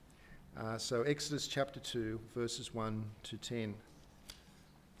So Exodus chapter 2, verses 1 to 10.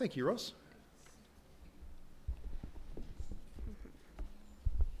 Thank you, Ross.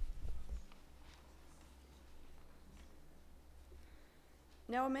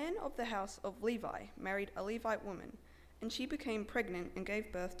 Now a man of the house of Levi married a Levite woman, and she became pregnant and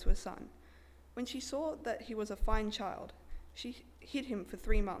gave birth to a son. When she saw that he was a fine child, she hid him for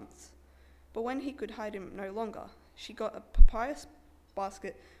 3 months. But when he could hide him no longer, she got a papyrus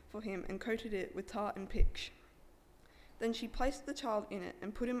basket for him and coated it with tar and pitch. Then she placed the child in it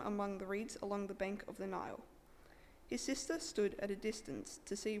and put him among the reeds along the bank of the Nile. His sister stood at a distance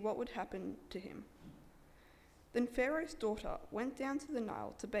to see what would happen to him. Then Pharaoh's daughter went down to the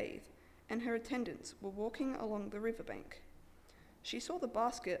Nile to bathe, and her attendants were walking along the riverbank. She saw the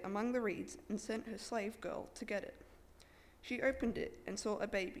basket among the reeds and sent her slave girl to get it. She opened it and saw a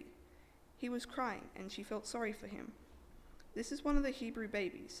baby. He was crying, and she felt sorry for him. "This is one of the Hebrew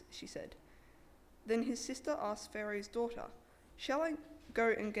babies," she said. Then his sister asked Pharaoh's daughter, "Shall I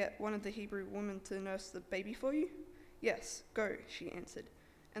go and get one of the Hebrew women to nurse the baby for you?" "Yes, go," she answered.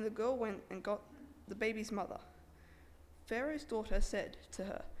 And the girl went and got the baby's mother. Pharaoh's daughter said to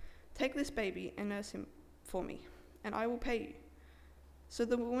her, "Take this baby and nurse him for me, and I will pay you." So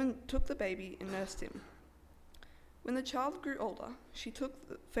the woman took the baby and nursed him. When the child grew older, she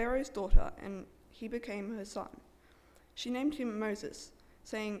took Pharaoh's daughter, and he became her son. She named him Moses,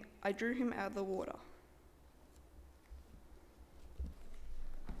 saying, "I drew him out of the water."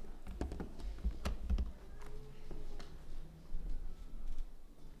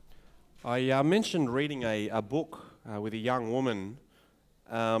 I mentioned reading a book with a young woman.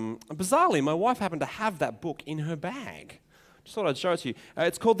 Bizarrely, my wife happened to have that book in her bag. Just thought I'd show it to you.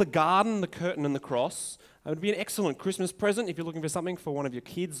 It's called The Garden, the Curtain and the Cross. It would be an excellent Christmas present if you're looking for something for one of your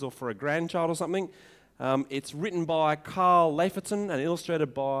kids or for a grandchild or something. It's written by Carl Laferton and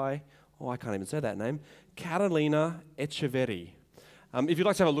illustrated by, I can't even say that name, Carolina Echeverri. If you'd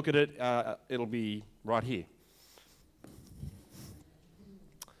like to have a look at it, it'll be right here.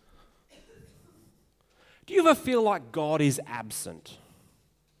 Do you ever feel like God is absent?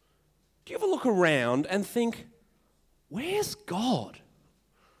 Do you ever look around and think, where's God?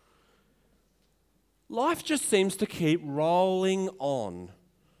 Life just seems to keep rolling on,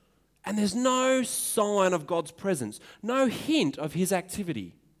 and there's no sign of God's presence, no hint of his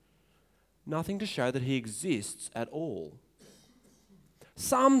activity, nothing to show that he exists at all.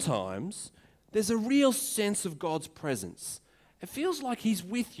 Sometimes there's a real sense of God's presence. It feels like he's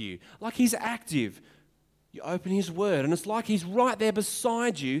with you, like he's active. You open his word, and it's like he's right there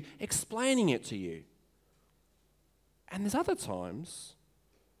beside you, explaining it to you. And there's other times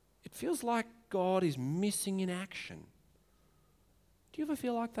it feels like God is missing in action. Do you ever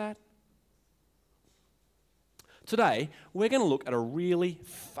feel like that? Today, we're going to look at a really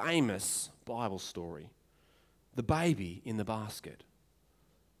famous Bible story, the baby in the basket.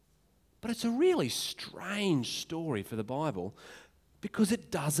 But it's a really strange story for the Bible because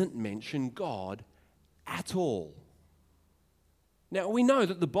it doesn't mention God at all. Now, we know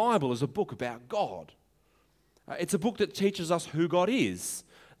that the Bible is a book about God. It's a book that teaches us who God is,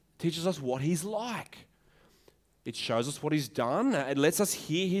 teaches us what he's like. It shows us what he's done. It lets us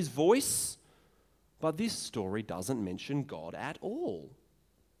hear his voice. But this story doesn't mention God at all.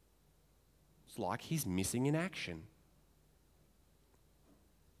 It's like he's missing in action.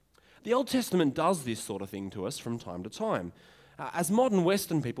 The Old Testament does this sort of thing to us from time to time. As modern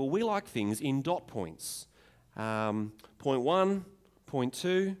Western people, we like things in dot points. Point 1, point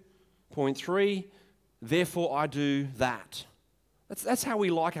 2, point 3, therefore I do that. That's how we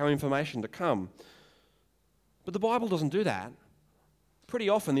like our information to come. But the Bible doesn't do that. Pretty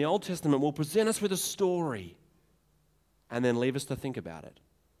often the Old Testament will present us with a story and then leave us to think about it.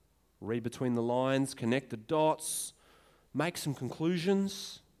 Read between the lines, connect the dots, make some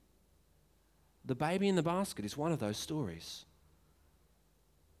conclusions. The baby in the basket is one of those stories.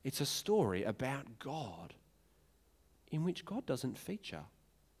 It's a story about God in which God doesn't feature.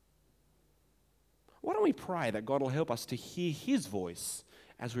 Why don't we pray that God will help us to hear his voice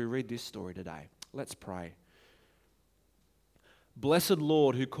as we read this story today? Let's pray. Blessed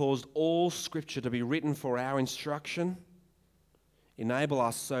Lord, who caused all Scripture to be written for our instruction, enable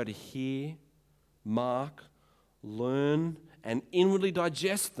us so to hear, mark, learn, and inwardly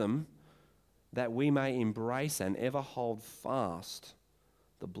digest them, that we may embrace and ever hold fast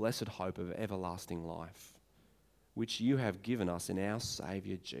the blessed hope of everlasting life, which you have given us in our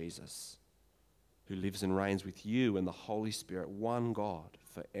Saviour Jesus, who lives and reigns with you and the Holy Spirit, one God,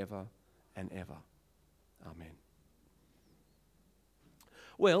 forever and ever. Amen.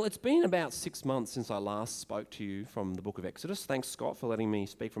 Well, it's been about 6 months since I last spoke to you from the book of Exodus. Thanks, Scott, for letting me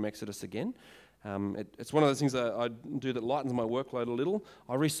speak from Exodus again. It's one of those things that I do that lightens my workload a little.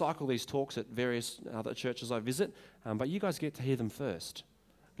 I recycle these talks at various other churches I visit, but you guys get to hear them first.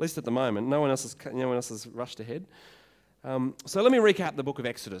 At least at the moment. No one else has rushed ahead. So let me recap the book of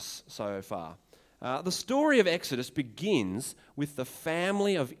Exodus so far. The story of Exodus begins with the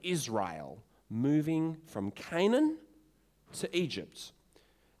family of Israel moving from Canaan to Egypt.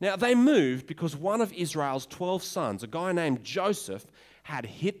 Now, they moved because one of Israel's 12 sons, a guy named Joseph, had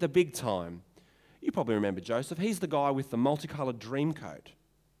hit the big time. You probably remember Joseph. He's the guy with the multicolored dream coat.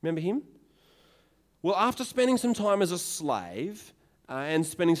 Remember him? Well, after spending some time as a slave and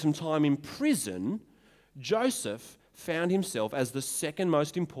spending some time in prison, Joseph found himself as the second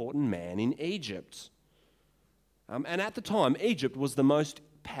most important man in Egypt. And at the time, Egypt was the most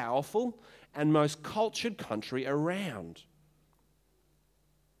powerful and most cultured country around.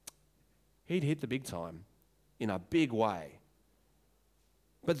 He'd hit the big time in a big way.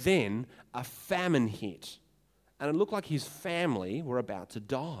 But then a famine hit, and it looked like his family were about to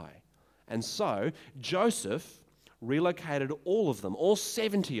die. And so Joseph relocated all of them, all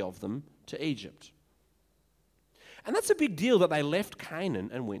 70 of them, to Egypt. And that's a big deal that they left Canaan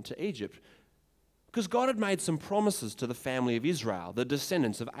and went to Egypt, because God had made some promises to the family of Israel, the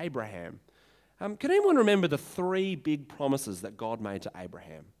descendants of Abraham. Can anyone remember the 3 big promises that God made to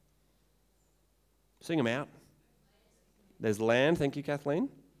Abraham? Sing them out. There's land, thank you, Kathleen.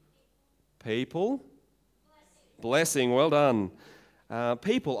 People. Blessing, well done.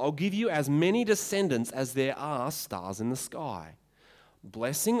 People, I'll give you as many descendants as there are stars in the sky.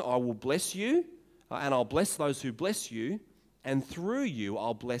 Blessing, I will bless you, and I'll bless those who bless you, and through you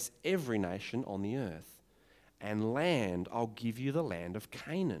I'll bless every nation on the earth. And land, I'll give you the land of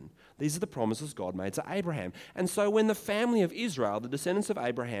Canaan. These are the promises God made to Abraham. And so when the family of Israel, the descendants of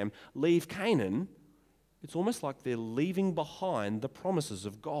Abraham, leave Canaan, it's almost like they're leaving behind the promises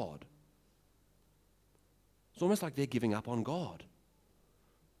of God. It's almost like they're giving up on God.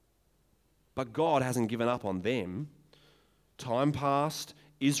 But God hasn't given up on them. Time passed,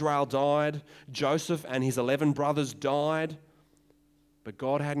 Israel died, Joseph and his 11 brothers died, but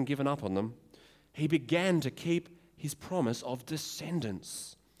God hadn't given up on them. He began to keep his promise of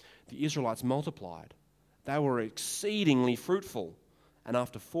descendants. The Israelites multiplied. They were exceedingly fruitful. And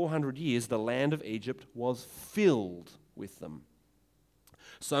after 400 years, the land of Egypt was filled with them.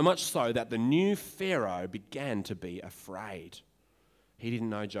 So much so that the new Pharaoh began to be afraid. He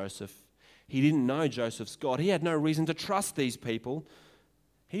didn't know Joseph. He didn't know Joseph's God. He had no reason to trust these people.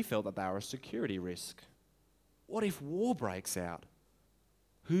 He felt that they were a security risk. What if war breaks out?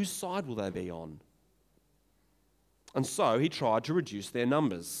 Whose side will they be on? And so he tried to reduce their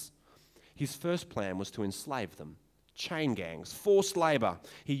numbers. His first plan was to enslave them. Chain gangs, forced labour.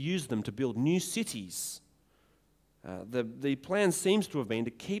 He used them to build new cities. The plan seems to have been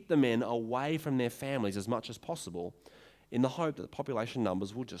to keep the men away from their families as much as possible in the hope that the population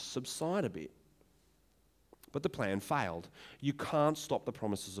numbers will just subside a bit. But the plan failed. You can't stop the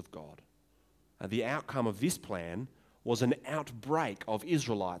promises of God. The outcome of this plan was an outbreak of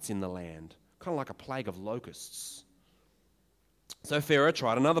Israelites in the land, kind of like a plague of locusts. So Pharaoh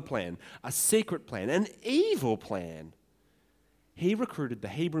tried another plan, a secret plan, an evil plan. He recruited the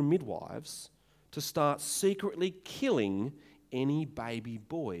Hebrew midwives to start secretly killing any baby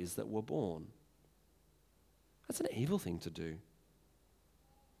boys that were born. That's an evil thing to do.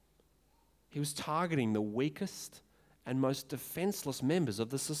 He was targeting the weakest and most defenseless members of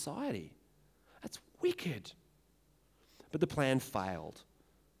the society. That's wicked. But the plan failed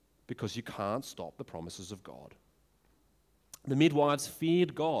because you can't stop the promises of God. The midwives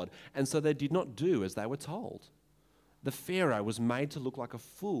feared God, and so they did not do as they were told. The Pharaoh was made to look like a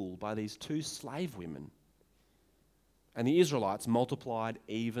fool by these 2 slave women. And the Israelites multiplied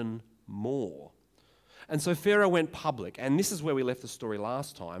even more. And so Pharaoh went public, and this is where we left the story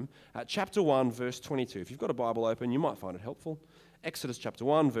last time, at chapter 1, verse 22. If you've got a Bible open, you might find it helpful. Exodus chapter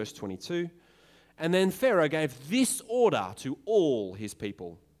 1, verse 22. And then Pharaoh gave this order to all his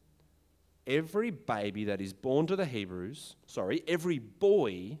people. Every boy that is born to the Hebrews,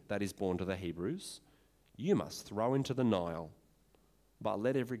 you must throw into the Nile, but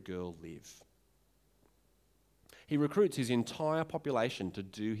let every girl live. He recruits his entire population to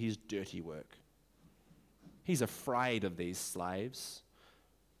do his dirty work. He's afraid of these slaves.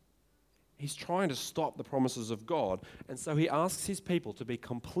 He's trying to stop the promises of God, and so he asks his people to be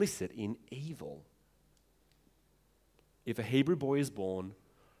complicit in evil. If a Hebrew boy is born,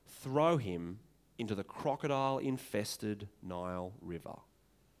 throw him into the crocodile-infested Nile River.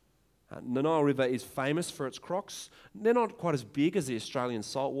 The Nile River is famous for its crocs. They're not quite as big as the Australian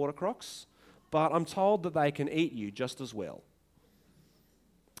saltwater crocs, but I'm told that they can eat you just as well.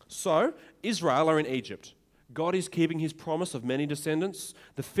 So, Israel are in Egypt. God is keeping his promise of many descendants.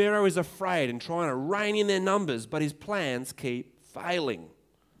 The Pharaoh is afraid and trying to rein in their numbers, but his plans keep failing.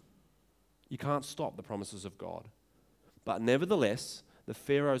 You can't stop the promises of God. But nevertheless, the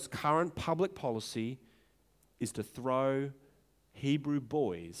Pharaoh's current public policy is to throw Hebrew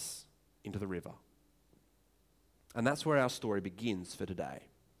boys into the river. And that's where our story begins for today.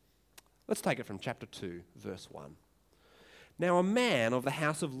 Let's take it from chapter 2, verse 1. Now a man of the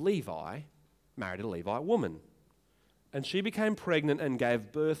house of Levi married a Levite woman, and she became pregnant and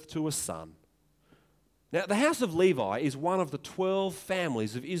gave birth to a son. Now the house of Levi is one of the 12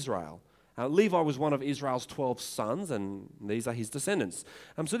 families of Israel. Levi was one of Israel's 12 sons, and these are his descendants.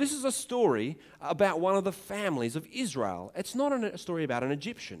 So this is a story about one of the families of Israel. It's not a story about an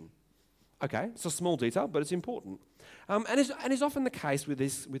Egyptian. Okay, it's a small detail, but it's important. And is often the case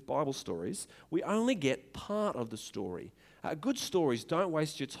with Bible stories. We only get part of the story. Good stories don't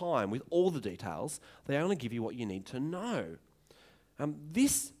waste your time with all the details. They only give you what you need to know.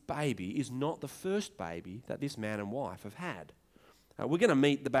 This baby is not the first baby that this man and wife have had. We're going to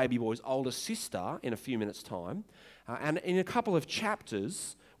meet the baby boy's older sister in a few minutes' time. And in a couple of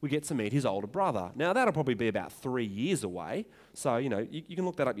chapters, we get to meet his older brother. Now, that'll probably be about 3 years away. So, you can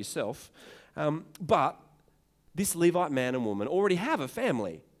look that up yourself. But this Levite man and woman already have a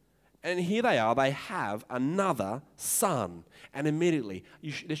family. And here they are, they have another son. And immediately,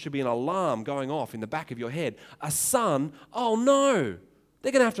 there should be an alarm going off in the back of your head. A son? Oh no!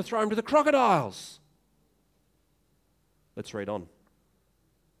 They're going to have to throw him to the crocodiles. Let's read on.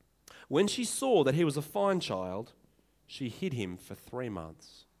 When she saw that he was a fine child, she hid him for 3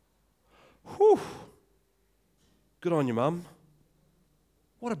 months. Whew! Good on you, Mum.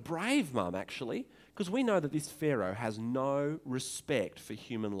 What a brave mum, actually, because we know that this Pharaoh has no respect for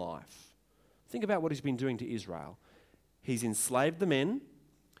human life. Think about what he's been doing to Israel. He's enslaved the men.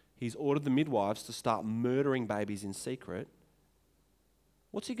 He's ordered the midwives to start murdering babies in secret.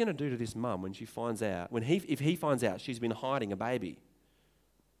 What's he going to do to this mum when she finds out, if he finds out she's been hiding a baby?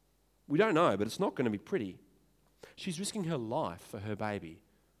 We don't know, but it's not going to be pretty. She's risking her life for her baby.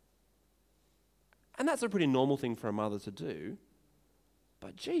 And that's a pretty normal thing for a mother to do.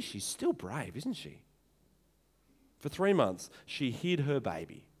 But gee, she's still brave, isn't she? For 3 months, she hid her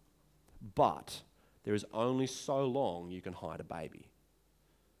baby. But there is only so long you can hide a baby.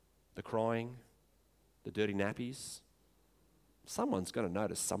 The crying, the dirty nappies, someone's going to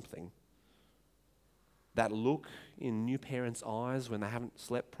notice something. That look in new parents' eyes when they haven't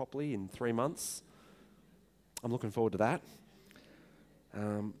slept properly in 3 months. I'm looking forward to that.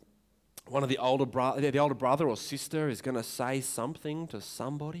 The older brother or sister is going to say something to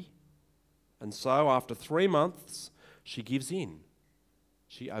somebody. And so after 3 months, she gives in.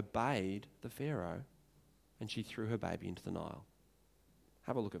 She obeyed the Pharaoh and she threw her baby into the Nile.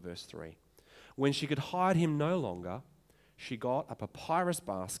 Have a look at verse 3. When she could hide him no longer, she got a papyrus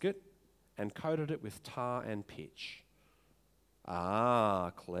basket and coated it with tar and pitch.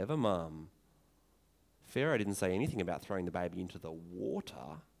 Ah, clever mum. Pharaoh didn't say anything about throwing the baby into the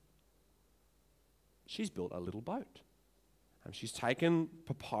water. She's built a little boat. And she's taken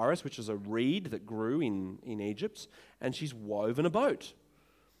papyrus, which is a reed that grew in Egypt, and she's woven a boat.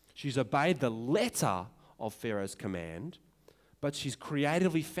 She's obeyed the letter of Pharaoh's command, but she's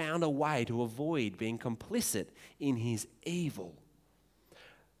creatively found a way to avoid being complicit in his evil.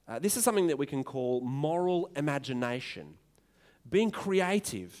 This is something that we can call moral imagination. Being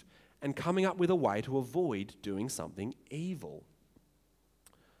creative and coming up with a way to avoid doing something evil.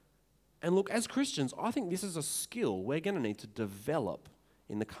 And look, as Christians, I think this is a skill we're going to need to develop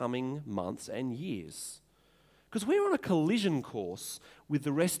in the coming months and years. Because we're on a collision course with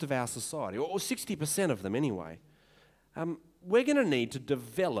the rest of our society, or 60% of them anyway. We're going to need to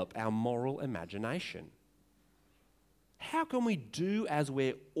develop our moral imagination. How can we do as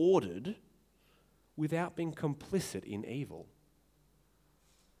we're ordered without being complicit in evil?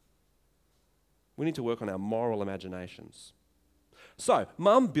 We need to work on our moral imaginations. So,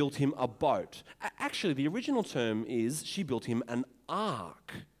 Mum built him a boat. Actually, the original term is she built him an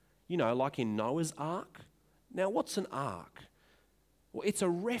ark. Like in Noah's Ark. Now, what's an ark? Well, it's a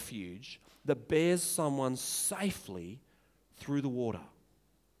refuge that bears someone safely through the water.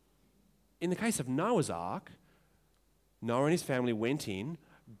 In the case of Noah's Ark, Noah and his family went in,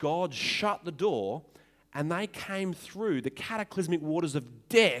 God shut the door, and they came through the cataclysmic waters of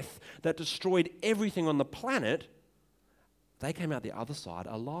death that destroyed everything on the planet. They came out the other side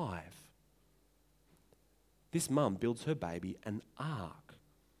alive. This mum builds her baby an ark.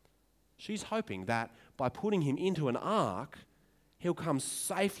 She's hoping that by putting him into an ark, he'll come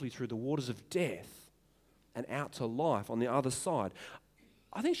safely through the waters of death and out to life on the other side.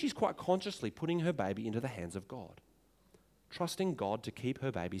 I think she's quite consciously putting her baby into the hands of God, trusting God to keep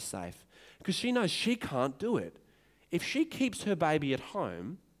her baby safe, because she knows she can't do it. If she keeps her baby at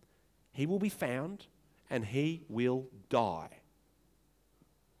home, he will be found and he will die.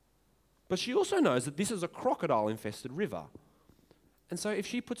 But she also knows that this is a crocodile-infested river. And so if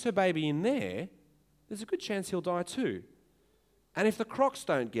she puts her baby in there, there's a good chance he'll die too. And if the crocs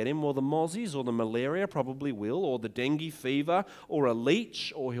don't get him, well, the mozzies or the malaria probably will, or the dengue fever, or a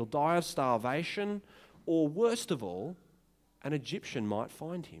leech, or he'll die of starvation, or worst of all, an Egyptian might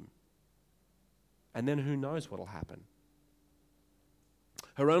find him. And then who knows what'll happen.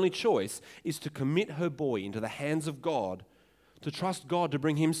 Her only choice is to commit her boy into the hands of God, to trust God to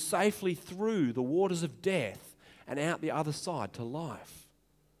bring him safely through the waters of death and out the other side to life.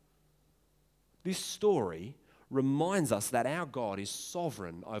 This story reminds us that our God is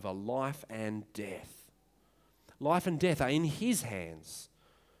sovereign over life and death. Life and death are in his hands.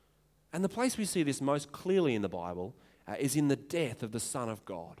 And the place we see this most clearly in the Bible is in the death of the Son of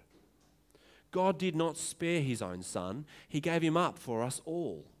God. God did not spare his own Son. He gave him up for us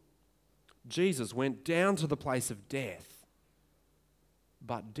all. Jesus went down to the place of death,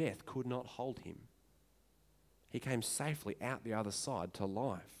 but death could not hold him. He came safely out the other side to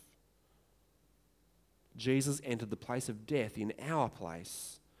life. Jesus entered the place of death in our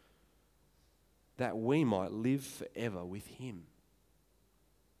place, that we might live forever with him.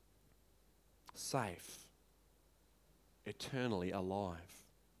 Safe, eternally alive,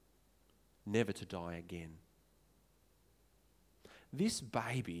 never to die again. This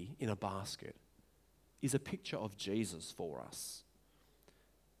baby in a basket is a picture of Jesus for us.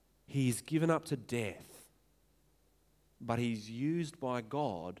 He is given up to death, but he's used by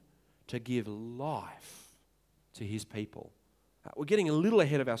God to give life to his people. We're getting a little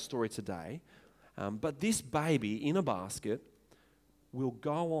ahead of our story today, but this baby in a basket will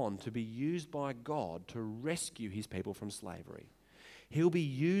go on to be used by God to rescue his people from slavery. He'll be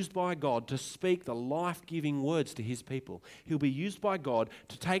used by God to speak the life-giving words to his people. He'll be used by God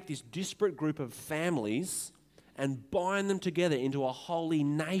to take this disparate group of families and bind them together into a holy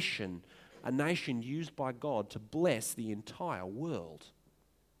nation, a nation used by God to bless the entire world.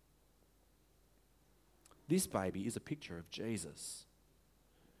 This baby is a picture of Jesus.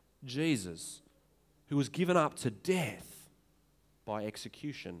 Jesus, who was given up to death by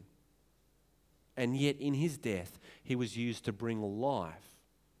execution. And yet in his death, he was used to bring life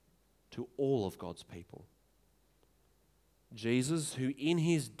to all of God's people. Jesus, who in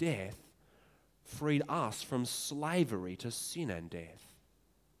his death freed us from slavery to sin and death.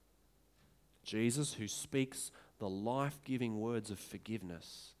 Jesus, who speaks the life-giving words of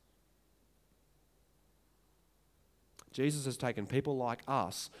forgiveness. Jesus has taken people like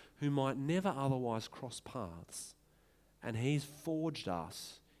us who might never otherwise cross paths, and he's forged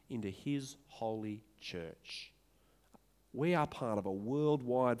us into his holy church. We are part of a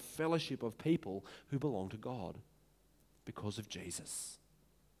worldwide fellowship of people who belong to God because of Jesus.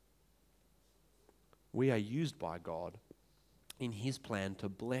 We are used by God in his plan to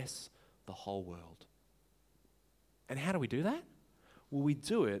bless the whole world. And how do we do that? Well, we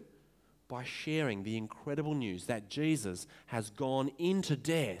do it by sharing the incredible news that Jesus has gone into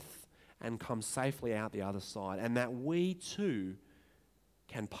death and come safely out the other side, and that we too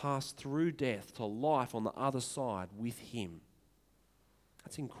can pass through death to life on the other side with him.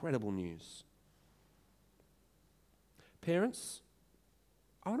 That's incredible news. Parents,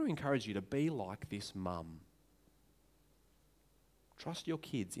 I want to encourage you to be like this mum. Trust your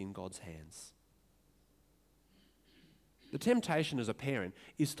kids in God's hands. The temptation as a parent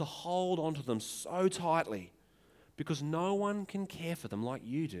is to hold onto them so tightly because no one can care for them like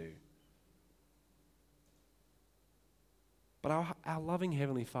you do. But our loving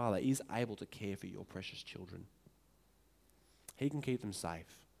Heavenly Father is able to care for your precious children. He can keep them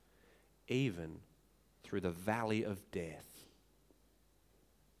safe, even through the valley of death.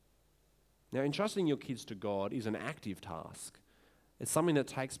 Now, entrusting your kids to God is an active task. It's something that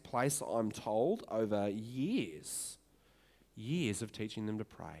takes place, I'm told, over years. Years of teaching them to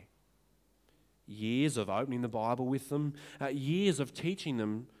pray. Years of opening the Bible with them. Years of teaching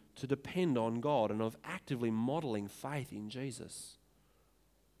them to depend on God and of actively modeling faith in Jesus.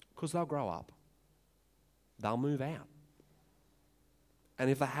 Because they'll grow up. They'll move out. And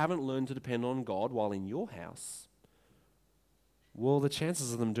if they haven't learned to depend on God while in your house, well, the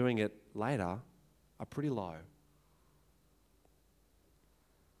chances of them doing it later are pretty low.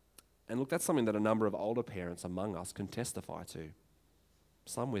 And look, that's something that a number of older parents among us can testify to.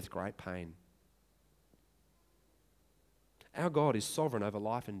 some with great pain. Our God is sovereign over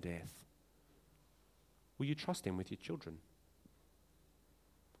life and death. Will you trust him with your children?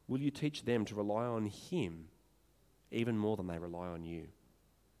 Will you teach them to rely on him even more than they rely on you?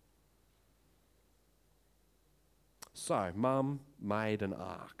 So, Mum made an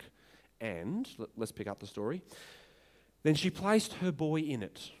ark, and let's pick up the story. Then she placed her boy in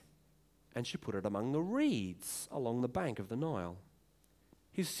it, and she put it among the reeds along the bank of the Nile.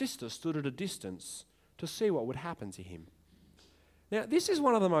 His sister stood at a distance to see what would happen to him. Now, this is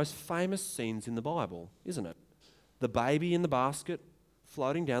one of the most famous scenes in the Bible, isn't it? The baby in the basket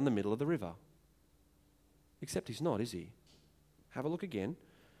floating down the middle of the river. Except he's not, is he? Have a look again.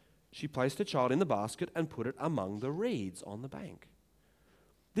 She placed her child in the basket and put it among the reeds on the bank.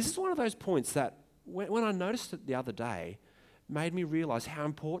 This is one of those points that, when I noticed it the other day, made me realise how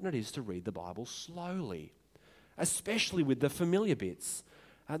important it is to read the Bible slowly, especially with the familiar bits.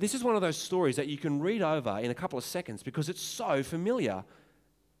 This is one of those stories that you can read over in a couple of seconds because it's so familiar.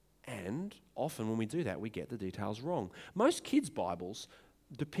 And often when we do that, we get the details wrong. Most kids' Bibles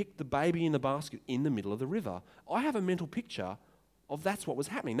depict the baby in the basket in the middle of the river. I have a mental picture of that's what was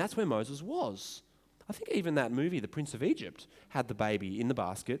happening. That's where Moses was. I think even that movie, The Prince of Egypt, had the baby in the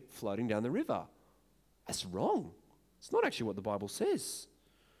basket floating down the river. That's wrong. It's not actually what the Bible says.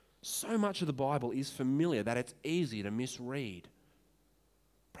 So much of the Bible is familiar that it's easy to misread.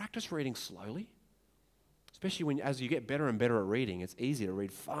 Practice reading slowly, especially as you get better and better at reading. It's easier to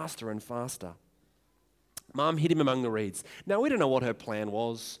read faster and faster. Mum hid him among the reeds. Now, we don't know what her plan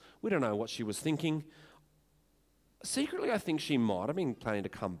was. We don't know what she was thinking. Secretly, I think she might have been planning to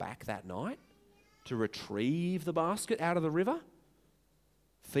come back that night to retrieve the basket out of the river,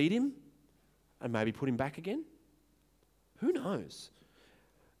 feed him, and maybe put him back again. Who knows?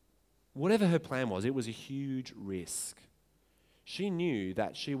 Whatever her plan was, it was a huge risk. She knew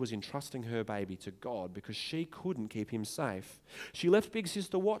that she was entrusting her baby to God because she couldn't keep him safe. She left Big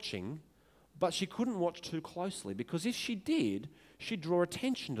Sister watching, but she couldn't watch too closely because if she did, she'd draw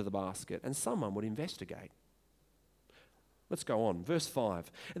attention to the basket and someone would investigate. Let's go on. Verse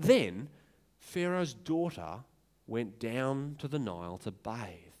 5. Then Pharaoh's daughter went down to the Nile to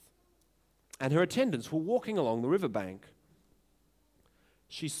bathe, and her attendants were walking along the riverbank.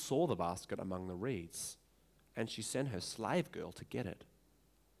 She saw the basket among the reeds, and she sent her slave girl to get it.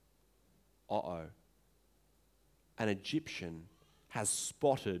 Uh-oh. An Egyptian has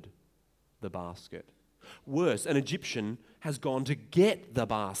spotted the basket. Worse, an Egyptian has gone to get the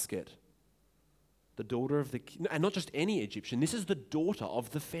basket. The daughter of the... And not just any Egyptian. This is the daughter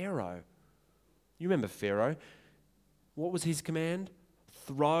of the Pharaoh. You remember Pharaoh. What was his command?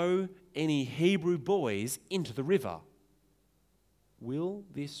 Throw any Hebrew boys into the river. Will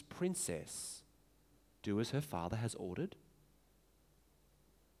this princess do as her father has ordered?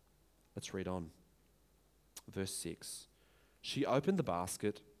 Let's read on. Verse 6. She opened the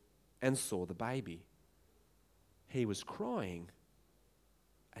basket and saw the baby. He was crying,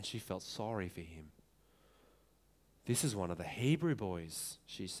 and she felt sorry for him. This is one of the Hebrew boys,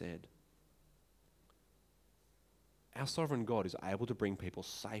 she said. Our sovereign God is able to bring people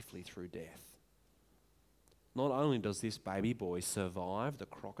safely through death. Not only does this baby boy survive the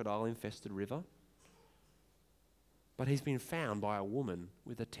crocodile-infested river, but he's been found by a woman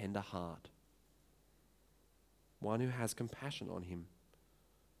with a tender heart, one who has compassion on him.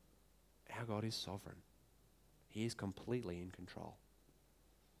 Our God is sovereign. He is completely in control.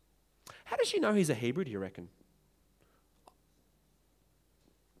 How does she know he's a Hebrew, do you reckon?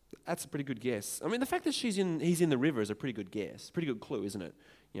 That's a pretty good guess. I mean, the fact that he's in the river is a pretty good guess, pretty good clue, isn't it?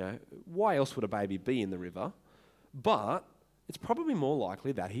 You know, why else would a baby be in the river? But it's probably more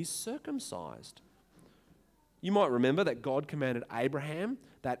likely that he's circumcised. You might remember that God commanded Abraham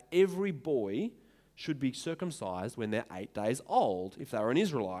that every boy should be circumcised when they're 8 days old, if they were an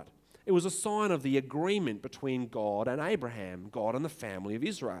Israelite. It was a sign of the agreement between God and Abraham, God and the family of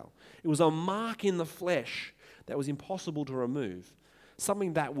Israel. It was a mark in the flesh that was impossible to remove,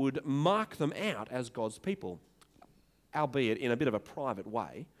 something that would mark them out as God's people, albeit in a bit of a private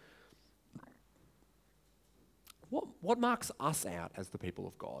way. What marks us out as the people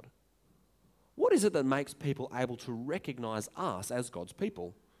of God? What is it that makes people able to recognize us as God's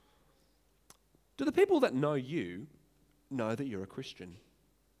people? Do the people that know you know that you're a Christian?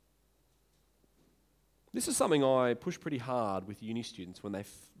 This is something I push pretty hard with uni students when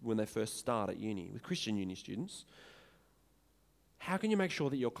they first start at uni, with Christian uni students. How can you make sure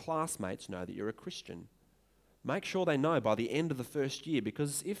that your classmates know that you're a Christian? Make sure they know by the end of the first year,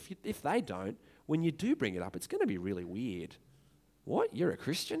 because if they don't, when you do bring it up, it's going to be really weird. What? You're a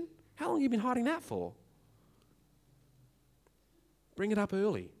Christian? How long have you been hiding that for? Bring it up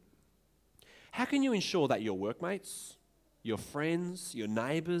early. How can you ensure that your workmates, your friends, your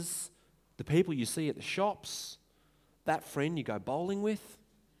neighbours, the people you see at the shops, that friend you go bowling with,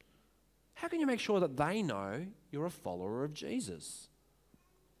 how can you make sure that they know you're a follower of Jesus?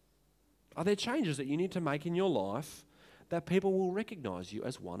 Are there changes that you need to make in your life that people will recognise you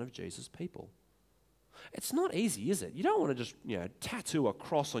as one of Jesus' people? It's not easy, is it? You don't want to just, tattoo a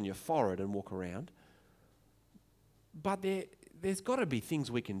cross on your forehead and walk around. But there's got to be things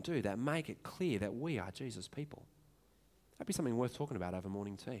we can do that make it clear that we are Jesus' people. That'd be something worth talking about over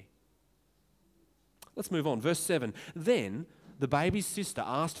morning tea. Let's move on. Verse 7. Then the baby's sister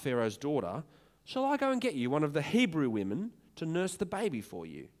asked Pharaoh's daughter, "Shall I go and get you one of the Hebrew women to nurse the baby for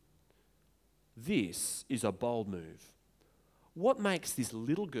you?" This is a bold move. What makes this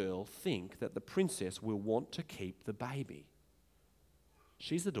little girl think that the princess will want to keep the baby?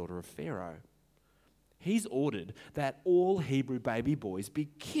 She's the daughter of Pharaoh. He's ordered that all Hebrew baby boys be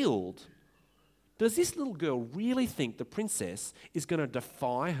killed. Does this little girl really think the princess is going to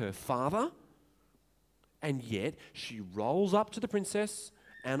defy her father? And yet she rolls up to the princess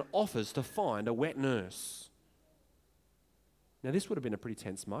and offers to find a wet nurse. Now, this would have been a pretty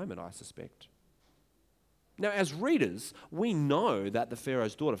tense moment, I suspect. Now, as readers, we know that the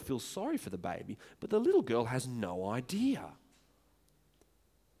Pharaoh's daughter feels sorry for the baby, but the little girl has no idea.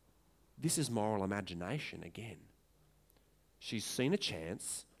 This is moral imagination again. She's seen a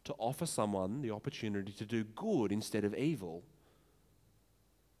chance to offer someone the opportunity to do good instead of evil,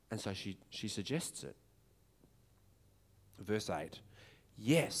 and so she suggests it. Verse 8,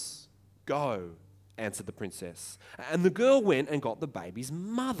 "Yes, go," answered the princess, and the girl went and got the baby's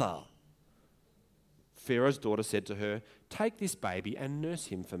mother. Pharaoh's daughter said to her, "Take this baby and nurse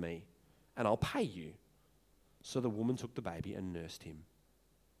him for me, and I'll pay you." So the woman took the baby and nursed him.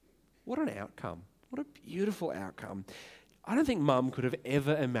 What an outcome. What a beautiful outcome. I don't think Mum could have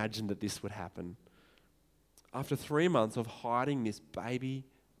ever imagined that this would happen. After 3 months of hiding this baby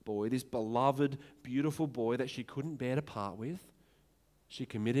boy, this beloved, beautiful boy that she couldn't bear to part with, she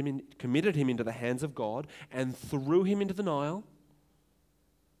committed him into the hands of God and threw him into the Nile.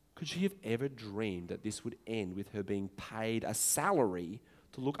 Could she have ever dreamed that this would end with her being paid a salary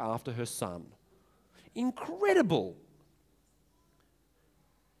to look after her son? Incredible!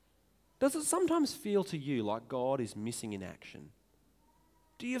 Does it sometimes feel to you like God is missing in action?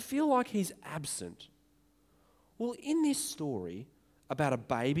 Do you feel like he's absent? Well, in this story about a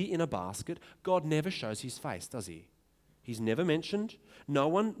baby in a basket, God never shows his face, does he? He's never mentioned. No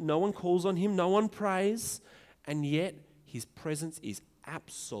one calls on him. No one prays. And yet his presence is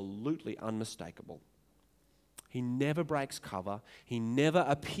absolutely unmistakable. He never breaks cover. He never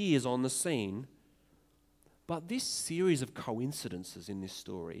appears on the scene. But this series of coincidences in this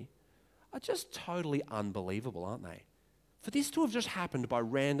story are just totally unbelievable, aren't they? For this to have just happened by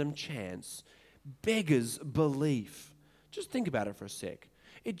random chance beggars belief. Just think about it for a sec.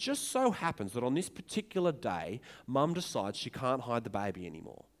 It just so happens that on this particular day, Mum decides she can't hide the baby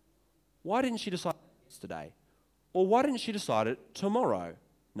anymore. Why didn't she decide yesterday? Or why didn't she decide it tomorrow?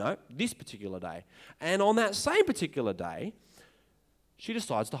 No, this particular day. And on that same particular day, she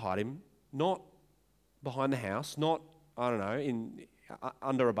decides to hide him not behind the house, not,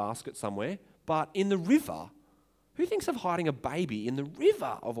 under a basket somewhere, but in the river. Who thinks of hiding a baby in the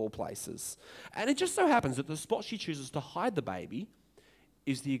river, of all places? And it just so happens that the spot she chooses to hide the baby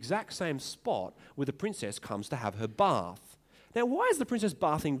is the exact same spot where the princess comes to have her bath. Now, why is the princess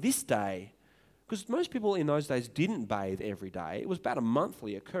bathing this day? Because most people in those days didn't bathe every day. It was about a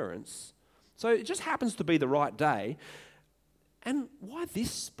monthly occurrence. So it just happens to be the right day. And why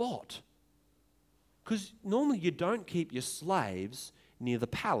this spot? Because normally you don't keep your slaves near the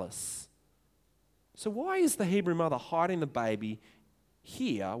palace. So why is the Hebrew mother hiding the baby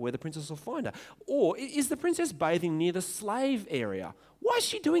here where the princess will find her? Or is the princess bathing near the slave area? Why is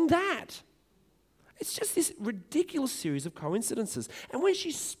she doing that? It's just this ridiculous series of coincidences. And when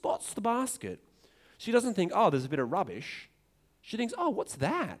she spots the basket, she doesn't think, oh, there's a bit of rubbish. She thinks, oh, what's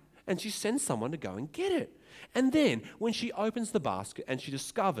that? And she sends someone to go and get it. And then when she opens the basket and she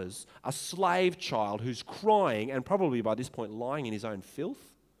discovers a slave child who's crying and probably by this point lying in his own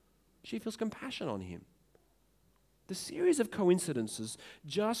filth, she feels compassion on him. The series of coincidences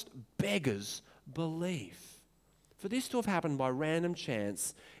just beggars belief. For this to have happened by random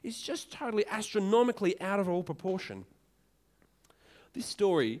chance is just totally astronomically out of all proportion. This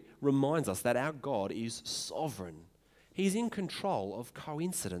story reminds us that our God is sovereign. He's in control of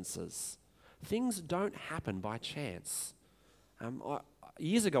coincidences. Things don't happen by chance.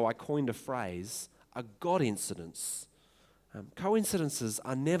 Years ago, I coined a phrase, a God incidence. Coincidences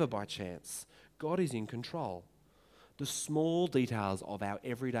are never by chance. God is in control. The small details of our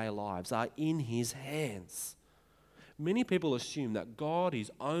everyday lives are in His hands. Many people assume that God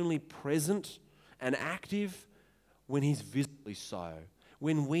is only present and active when He's visibly so,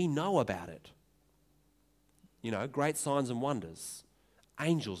 when we know about it. Great signs and wonders,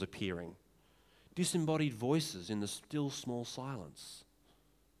 angels appearing, disembodied voices in the still small silence,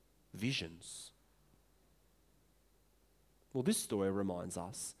 visions. Well, this story reminds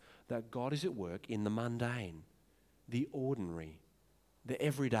us that God is at work in the mundane, the ordinary, the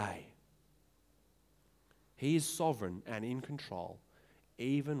everyday. He is sovereign and in control,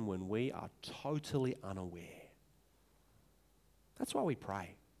 even when we are totally unaware. That's why we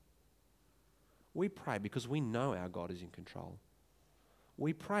pray. We pray because we know our God is in control.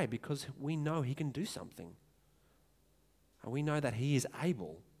 We pray because we know He can do something. And we know that He is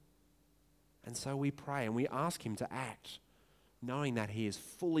able. And so we pray and we ask Him to act, knowing that He is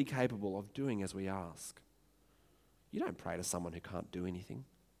fully capable of doing as we ask. You don't pray to someone who can't do anything.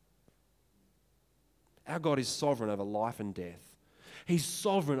 Our God is sovereign over life and death. He's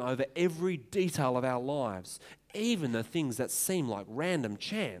sovereign over every detail of our lives, even the things that seem like random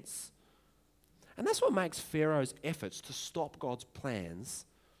chance. And that's what makes Pharaoh's efforts to stop God's plans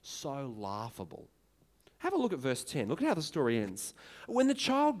so laughable. Have a look at verse 10. Look at how the story ends. When the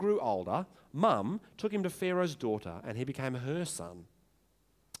child grew older, Mum took him to Pharaoh's daughter, and he became her son.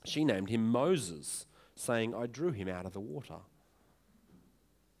 She named him Moses, saying, I drew him out of the water.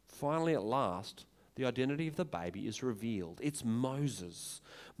 Finally, at last, the identity of the baby is revealed. It's Moses.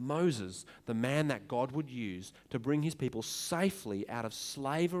 Moses, the man that God would use to bring His people safely out of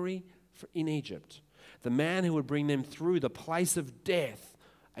slavery in Egypt. The man who would bring them through the place of death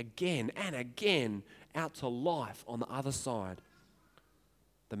again and again out to life on the other side.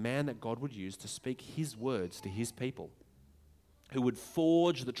 The man that God would use to speak His words to His people, who would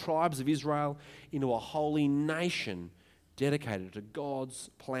forge the tribes of Israel into a holy nation dedicated to God's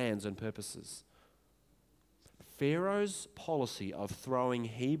plans and purposes. Pharaoh's policy of throwing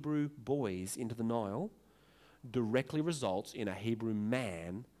Hebrew boys into the Nile directly results in a Hebrew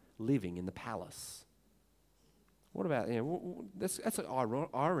man living in the palace. What about, that's an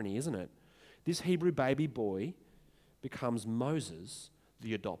irony, isn't it? This Hebrew baby boy becomes Moses,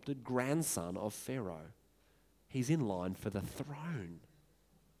 the adopted grandson of Pharaoh. He's in line for the throne.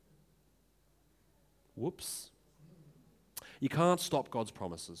 Whoops. You can't stop God's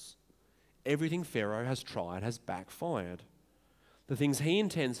promises. Everything Pharaoh has tried has backfired. The things he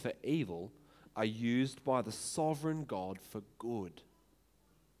intends for evil are used by the sovereign God for good.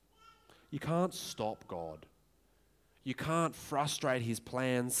 You can't stop God. You can't frustrate His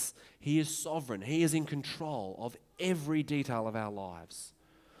plans. He is sovereign. He is in control of every detail of our lives.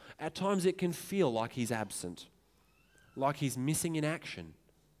 At times it can feel like He's absent, like He's missing in action.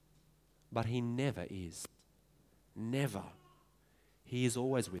 But He never is. Never. He is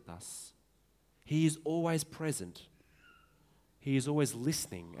always with us. He is always present. He is always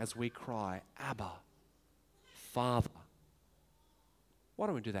listening as we cry, Abba, Father. Why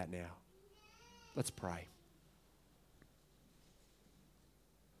don't we do that now? Let's pray.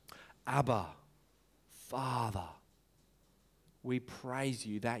 Abba, Father, we praise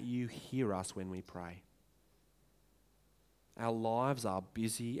You that You hear us when we pray. Our lives are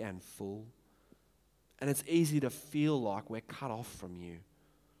busy and full, and it's easy to feel like we're cut off from You,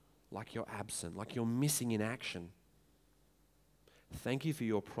 like You're absent, like You're missing in action. Thank You for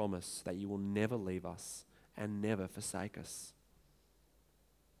Your promise that You will never leave us and never forsake us.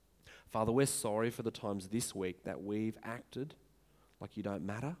 Father, we're sorry for the times this week that we've acted like You don't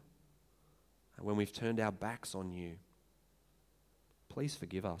matter, and when we've turned our backs on You. Please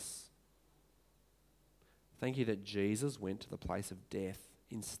forgive us. Thank You that Jesus went to the place of death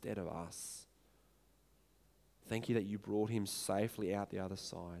instead of us. Thank You that You brought Him safely out the other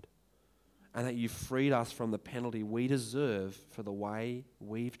side, and that You freed us from the penalty we deserve for the way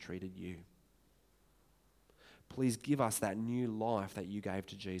we've treated You. Please give us that new life that You gave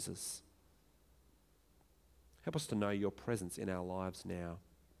to Jesus. Help us to know Your presence in our lives now,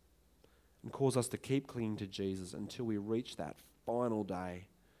 and cause us to keep clinging to Jesus until we reach that final day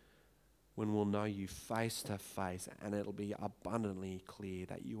when we'll know You face to face, and it'll be abundantly clear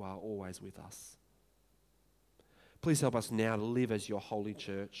that You are always with us. Please help us now to live as Your holy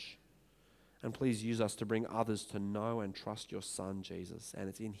church, and please use us to bring others to know and trust Your Son, Jesus, and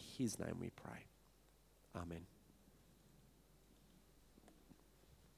it's in His name we pray. Amen.